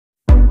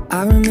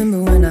I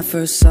remember when I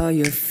first saw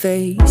your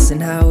face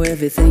and how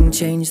everything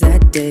changed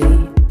that day.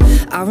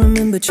 I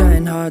remember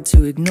trying hard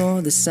to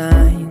ignore the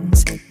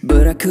signs,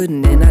 but I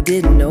couldn't and I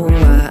didn't know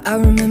why. I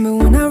remember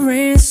when I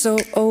ran so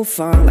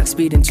far, like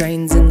speeding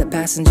trains in the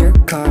passenger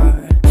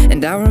car.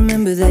 And I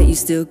remember that you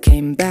still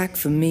came back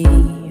for me.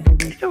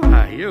 Who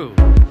are you?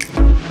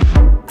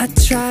 I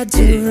tried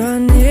to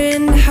run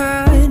and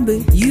hide,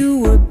 but you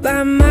were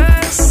by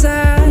my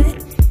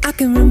side. I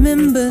can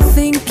remember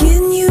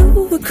thinking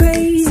you were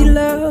crazy,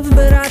 love,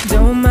 but I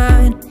don't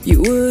mind.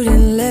 You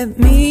wouldn't let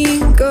me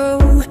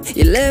go,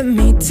 you let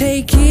me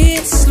take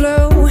it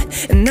slow.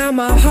 And now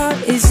my heart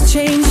is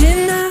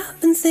changing, I've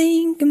been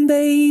thinking,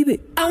 baby,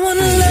 I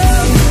wanna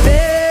love you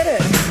better,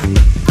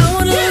 I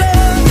wanna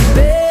love you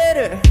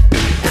better,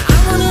 I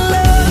wanna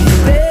love you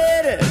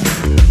better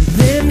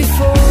than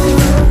before.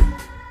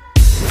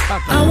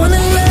 I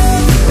wanna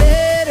love you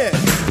better,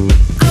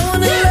 I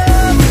wanna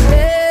love you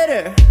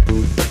better,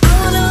 I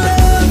wanna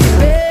love you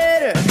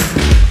better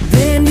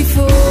than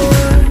before.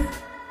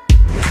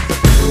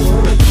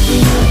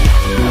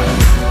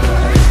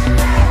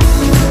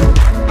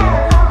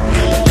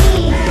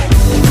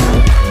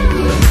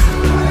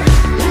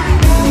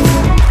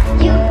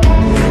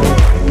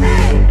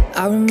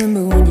 I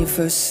remember when you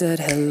first said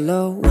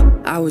hello,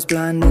 I was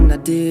blind and I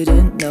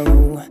didn't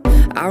know.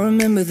 I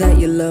remember that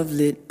your love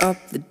lit up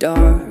the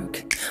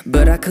dark,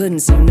 but I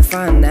couldn't seem to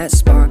find that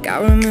spark. I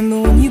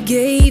remember when you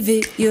gave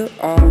it your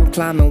all,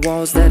 climbing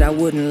walls that I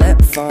wouldn't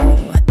let fall.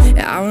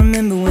 I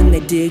remember when they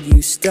did,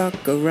 you stuck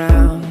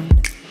around.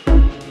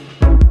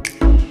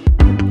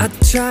 I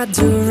tried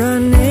to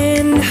run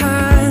and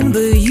hide,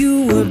 but you